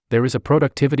There is a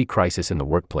productivity crisis in the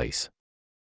workplace.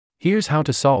 Here's how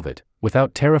to solve it,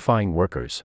 without terrifying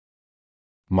workers.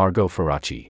 Margot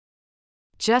Faraci.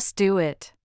 Just do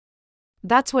it.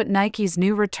 That's what Nike's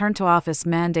new return-to-office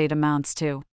mandate amounts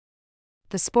to.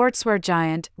 The sportswear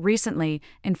giant recently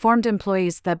informed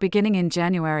employees that beginning in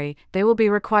January, they will be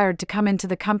required to come into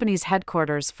the company's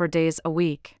headquarters 4 days a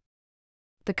week.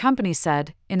 The company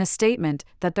said, in a statement,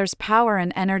 that there's power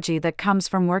and energy that comes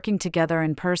from working together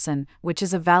in person, which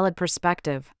is a valid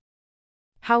perspective.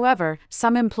 However,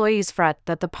 some employees fret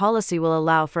that the policy will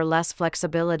allow for less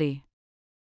flexibility.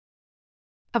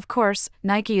 Of course,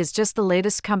 Nike is just the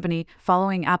latest company,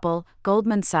 following Apple,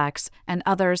 Goldman Sachs, and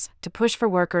others, to push for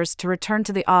workers to return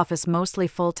to the office mostly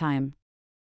full-time.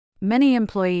 Many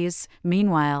employees,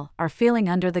 meanwhile, are feeling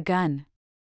under the gun.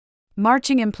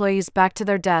 Marching employees back to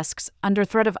their desks under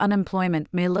threat of unemployment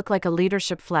may look like a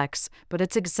leadership flex, but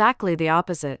it's exactly the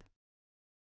opposite.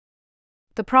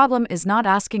 The problem is not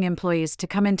asking employees to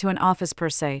come into an office per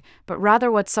se, but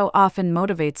rather what so often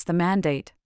motivates the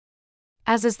mandate.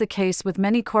 As is the case with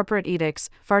many corporate edicts,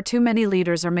 far too many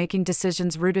leaders are making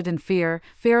decisions rooted in fear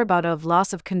of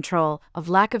loss of control, of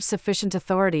lack of sufficient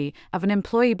authority, of an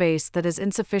employee base that is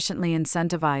insufficiently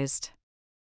incentivized.